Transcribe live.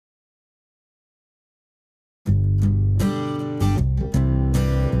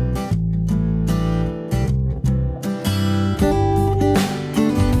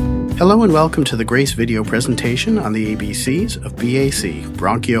Hello and welcome to the GRACE video presentation on the ABCs of BAC,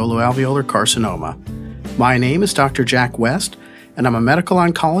 Bronchioloalveolar Carcinoma. My name is Dr. Jack West, and I'm a medical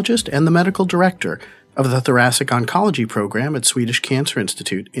oncologist and the medical director of the Thoracic Oncology Program at Swedish Cancer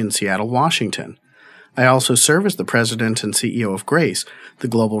Institute in Seattle, Washington. I also serve as the president and CEO of GRACE, the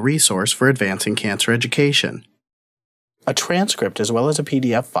global resource for advancing cancer education. A transcript as well as a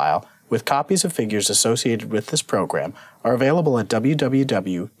PDF file with copies of figures associated with this program are available at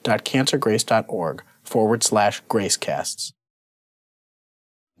www.cancergrace.org/GRACEcasts.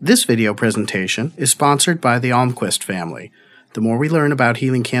 This video presentation is sponsored by the Almquist family. The more we learn about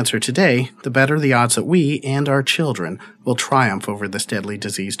healing cancer today, the better the odds that we and our children will triumph over this deadly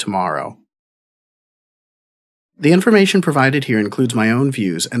disease tomorrow. The information provided here includes my own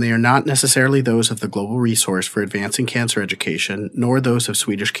views, and they are not necessarily those of the Global Resource for Advancing Cancer Education, nor those of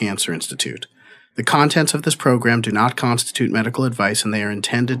Swedish Cancer Institute. The contents of this program do not constitute medical advice, and they are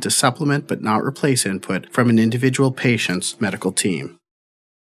intended to supplement but not replace input from an individual patient's medical team.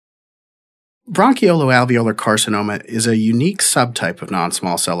 Bronchioloalveolar carcinoma is a unique subtype of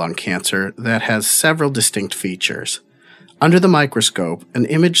non-small cell lung cancer that has several distinct features. Under the microscope, an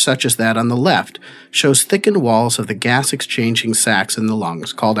image such as that on the left shows thickened walls of the gas-exchanging sacs in the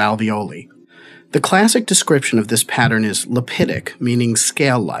lungs called alveoli. The classic description of this pattern is lipidic, meaning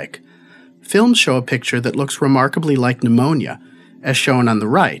scale-like. Films show a picture that looks remarkably like pneumonia, as shown on the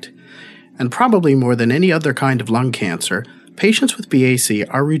right, and probably more than any other kind of lung cancer, patients with BAC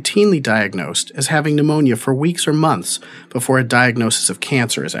are routinely diagnosed as having pneumonia for weeks or months before a diagnosis of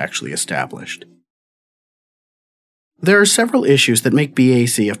cancer is actually established. There are several issues that make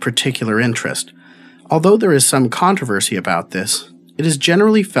BAC of particular interest. Although there is some controversy about this, it is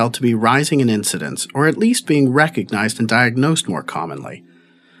generally felt to be rising in incidence, or at least being recognized and diagnosed more commonly.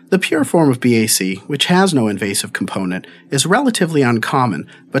 The pure form of BAC, which has no invasive component, is relatively uncommon,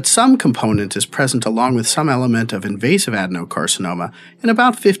 but some component is present along with some element of invasive adenocarcinoma in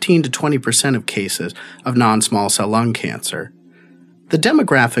about 15 to 20% of cases of non-small cell lung cancer. The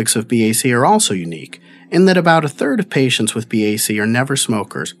demographics of BAC are also unique, in that about a third of patients with BAC are never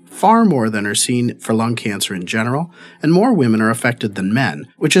smokers, far more than are seen for lung cancer in general, and more women are affected than men,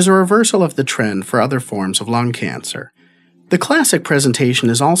 which is a reversal of the trend for other forms of lung cancer. The classic presentation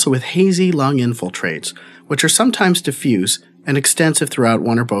is also with hazy lung infiltrates, which are sometimes diffuse and extensive throughout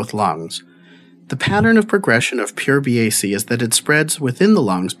one or both lungs. The pattern of progression of pure BAC is that it spreads within the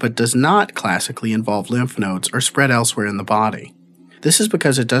lungs but does not classically involve lymph nodes or spread elsewhere in the body. This is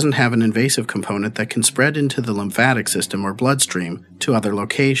because it doesn't have an invasive component that can spread into the lymphatic system or bloodstream to other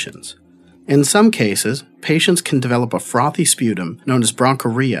locations. In some cases, patients can develop a frothy sputum known as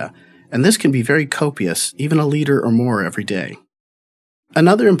bronchorrhea, and this can be very copious, even a liter or more every day.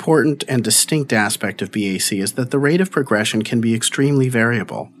 Another important and distinct aspect of BAC is that the rate of progression can be extremely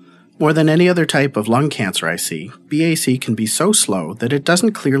variable. More than any other type of lung cancer I see, BAC can be so slow that it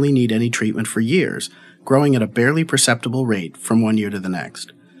doesn't clearly need any treatment for years, growing at a barely perceptible rate from one year to the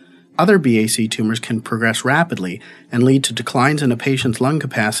next. Other BAC tumors can progress rapidly and lead to declines in a patient's lung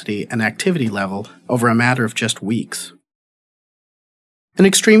capacity and activity level over a matter of just weeks. An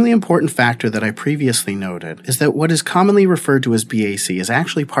extremely important factor that I previously noted is that what is commonly referred to as BAC is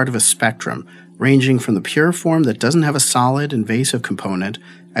actually part of a spectrum, ranging from the pure form that doesn't have a solid invasive component,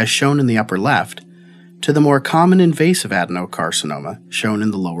 as shown in the upper left, to the more common invasive adenocarcinoma, shown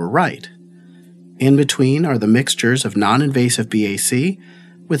in the lower right. In between are the mixtures of non-invasive BAC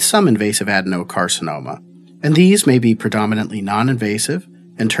with some invasive adenocarcinoma, and these may be predominantly non-invasive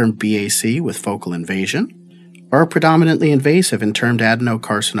and termed BAC with focal invasion, or predominantly invasive and termed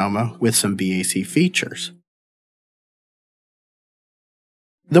adenocarcinoma with some BAC features.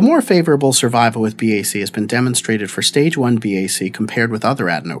 The more favorable survival with BAC has been demonstrated for stage 1 BAC compared with other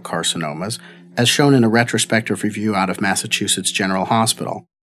adenocarcinomas, as shown in a retrospective review out of Massachusetts General Hospital.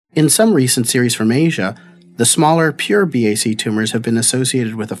 In some recent series from Asia, the smaller, pure BAC tumors have been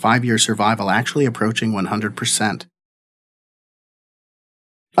associated with a 5-year survival actually approaching 100%.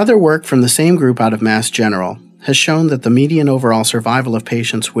 Other work from the same group out of Mass General has shown that the median overall survival of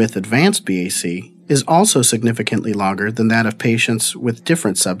patients with advanced BAC is also significantly longer than that of patients with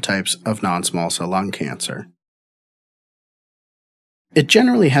different subtypes of non-small cell lung cancer. It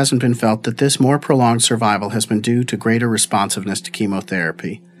generally hasn't been felt that this more prolonged survival has been due to greater responsiveness to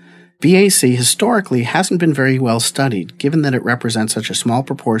chemotherapy. BAC historically hasn't been very well studied, given that it represents such a small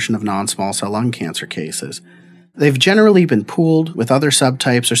proportion of non-small cell lung cancer cases. They've generally been pooled with other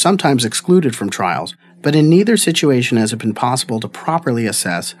subtypes or sometimes excluded from trials, but in neither situation has it been possible to properly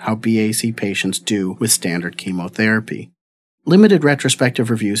assess how BAC patients do with standard chemotherapy. Limited retrospective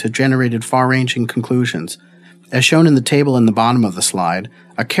reviews have generated far-ranging conclusions, As shown in the table in the bottom of the slide,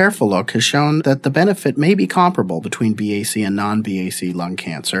 a careful look has shown that the benefit may be comparable between BAC and non-BAC lung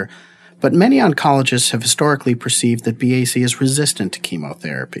cancer, but many oncologists have historically perceived that BAC is resistant to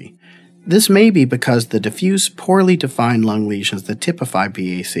chemotherapy. This may be because the diffuse, poorly defined lung lesions that typify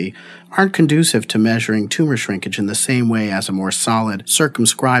BAC aren't conducive to measuring tumor shrinkage in the same way as a more solid,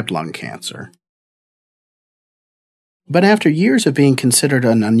 circumscribed lung cancer. But after years of being considered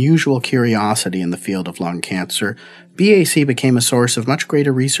an unusual curiosity in the field of lung cancer, BAC became a source of much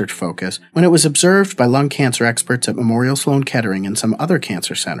greater research focus when it was observed by lung cancer experts at Memorial Sloan Kettering and some other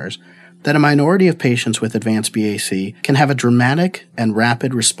cancer centers that a minority of patients with advanced BAC can have a dramatic and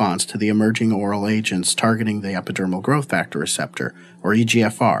rapid response to the emerging oral agents targeting the epidermal growth factor receptor, or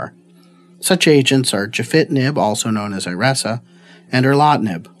EGFR. Such agents are Gefitinib, also known as Iressa, and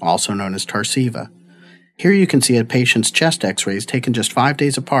Erlotinib, also known as Tarceva. Here you can see a patient's chest x-rays taken just 5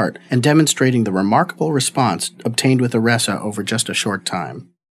 days apart and demonstrating the remarkable response obtained with Iressa over just a short time.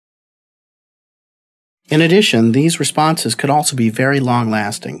 In addition, these responses could also be very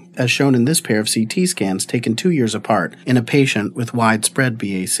long-lasting, as shown in this pair of CT scans taken 2 years apart in a patient with widespread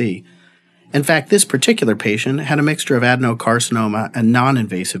BAC. In fact, this particular patient had a mixture of adenocarcinoma and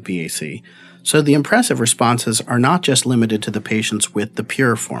non-invasive BAC, so the impressive responses are not just limited to the patients with the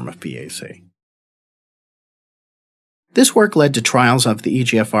pure form of BAC. This work led to trials of the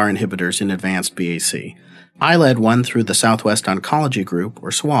EGFR inhibitors in advanced BAC. I led one through the Southwest Oncology Group,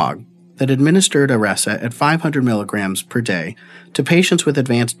 or SWOG, that administered Iressa at 500 milligrams per day to patients with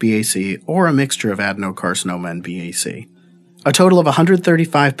advanced BAC or a mixture of adenocarcinoma and BAC. A total of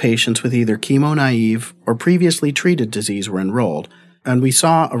 135 patients with either chemo-naive or previously treated disease were enrolled, and we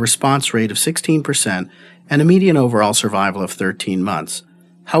saw a response rate of 16% and a median overall survival of 13 months.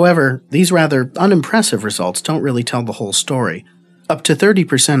 However, these rather unimpressive results don't really tell the whole story. Up to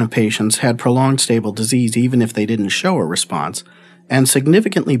 30% of patients had prolonged stable disease even if they didn't show a response, and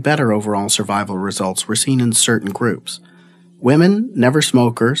significantly better overall survival results were seen in certain groups. Women, never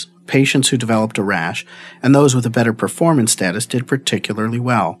smokers, patients who developed a rash, and those with a better performance status did particularly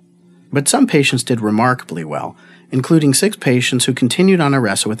well. But some patients did remarkably well, including 6 patients who continued on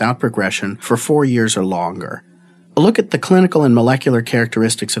Iressa without progression for 4 years or longer. A look at the clinical and molecular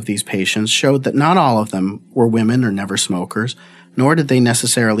characteristics of these patients showed that not all of them were women or never smokers, nor did they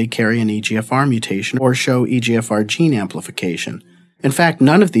necessarily carry an EGFR mutation or show EGFR gene amplification. In fact,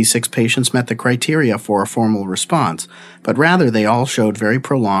 none of these 6 patients met the criteria for a formal response, but rather they all showed very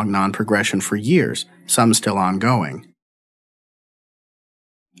prolonged non-progression for years, some still ongoing.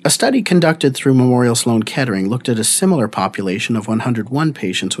 A study conducted through Memorial Sloan Kettering looked at a similar population of 101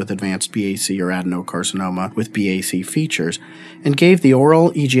 patients with advanced BAC or adenocarcinoma with BAC features and gave the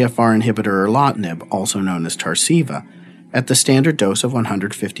oral EGFR inhibitor Erlotinib, also known as Tarceva, at the standard dose of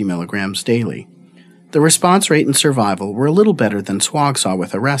 150 milligrams daily. The response rate and survival were a little better than SWOG saw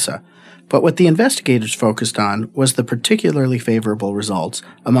with Iressa, but what the investigators focused on was the particularly favorable results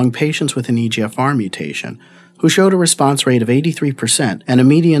among patients with an EGFR mutation, who showed a response rate of 83% and a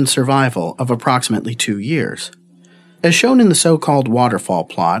median survival of approximately 2 years. As shown in the so-called waterfall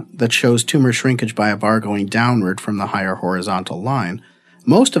plot that shows tumor shrinkage by a bar going downward from the higher horizontal line,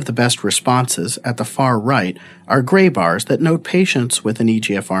 most of the best responses at the far right are gray bars that note patients with an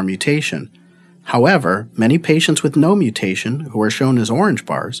EGFR mutation. However, many patients with no mutation, who are shown as orange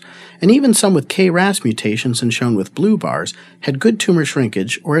bars, and even some with KRAS mutations and shown with blue bars, had good tumor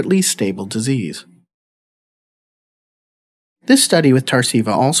shrinkage or at least stable disease. This study with Tarceva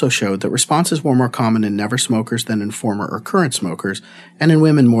also showed that responses were more common in never smokers than in former or current smokers, and in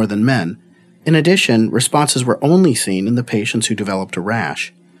women more than men. In addition, responses were only seen in the patients who developed a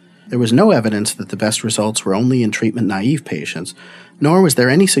rash. There was no evidence that the best results were only in treatment-naive patients, nor was there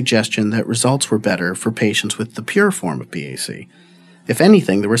any suggestion that results were better for patients with the pure form of BAC. If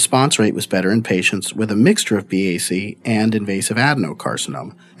anything, the response rate was better in patients with a mixture of BAC and invasive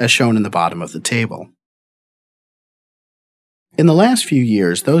adenocarcinoma, as shown in the bottom of the table. In the last few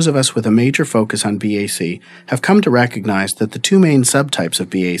years, those of us with a major focus on BAC have come to recognize that the 2 main subtypes of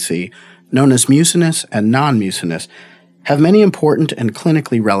BAC, known as mucinous and non-mucinous, have many important and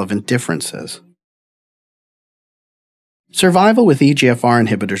clinically relevant differences. Survival with EGFR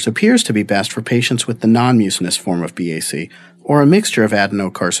inhibitors appears to be best for patients with the non-mucinous form of BAC, or a mixture of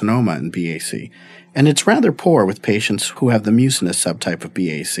adenocarcinoma and BAC, and it's rather poor with patients who have the mucinous subtype of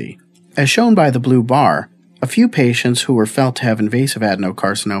BAC. As shown by the blue bar, a few patients who were felt to have invasive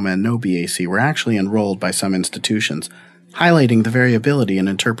adenocarcinoma and no BAC were actually enrolled by some institutions, highlighting the variability in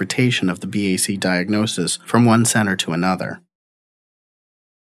interpretation of the BAC diagnosis from one center to another.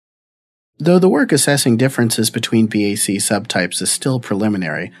 Though the work assessing differences between BAC subtypes is still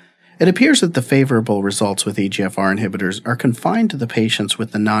preliminary, It appears that the favorable results with EGFR inhibitors are confined to the patients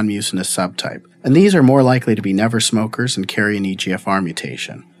with the non-mucinous subtype, and these are more likely to be never smokers and carry an EGFR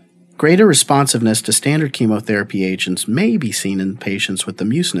mutation. Greater responsiveness to standard chemotherapy agents may be seen in patients with the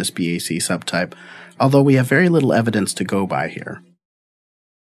mucinous BAC subtype, although we have very little evidence to go by here.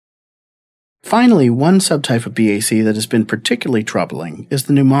 Finally, one subtype of BAC that has been particularly troubling is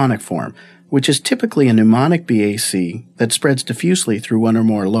the pneumonic form, which is typically a pneumonic BAC that spreads diffusely through one or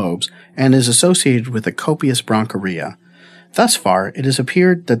more lobes and is associated with a copious bronchorrhea. Thus far, it has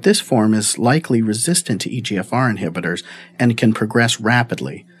appeared that this form is likely resistant to EGFR inhibitors and can progress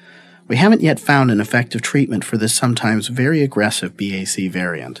rapidly. We haven't yet found an effective treatment for this sometimes very aggressive BAC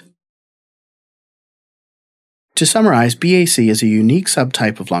variant. To summarize, BAC is a unique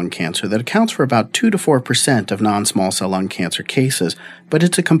subtype of lung cancer that accounts for about 2 to 4% of non-small cell lung cancer cases, but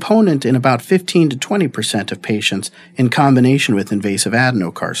it's a component in about 15 to 20% of patients in combination with invasive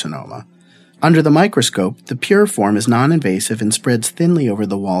adenocarcinoma. Under the microscope, the pure form is non-invasive and spreads thinly over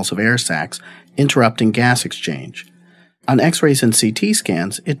the walls of air sacs, interrupting gas exchange. On X-rays and CT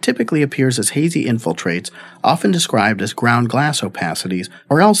scans, it typically appears as hazy infiltrates, often described as ground glass opacities,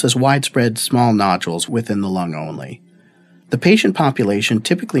 or else as widespread small nodules within the lung only. The patient population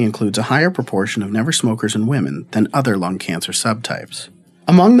typically includes a higher proportion of never smokers and women than other lung cancer subtypes.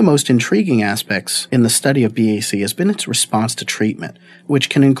 Among the most intriguing aspects in the study of BAC has been its response to treatment,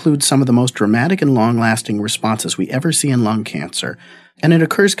 which can include some of the most dramatic and long-lasting responses we ever see in lung cancer, and it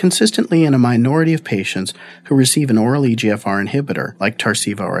occurs consistently in a minority of patients who receive an oral EGFR inhibitor like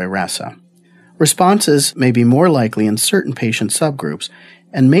Tarceva or Iressa. Responses may be more likely in certain patient subgroups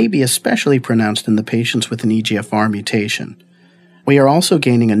and may be especially pronounced in the patients with an EGFR mutation. We are also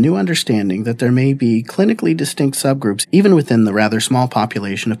gaining a new understanding that there may be clinically distinct subgroups even within the rather small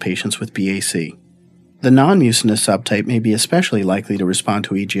population of patients with BAC. The non-mucinous subtype may be especially likely to respond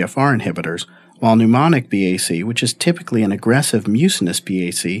to EGFR inhibitors, while pneumonic BAC, which is typically an aggressive mucinous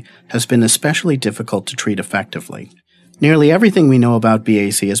BAC, has been especially difficult to treat effectively. Nearly everything we know about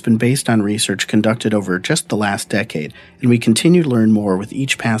BAC has been based on research conducted over just the last decade, and we continue to learn more with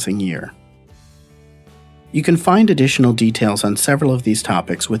each passing year. You can find additional details on several of these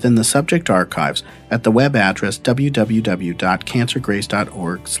topics within the subject archives at the web address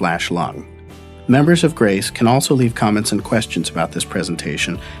www.cancergrace.org/lung. Members of GRACE can also leave comments and questions about this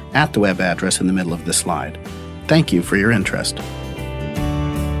presentation at the web address in the middle of the slide. Thank you for your interest.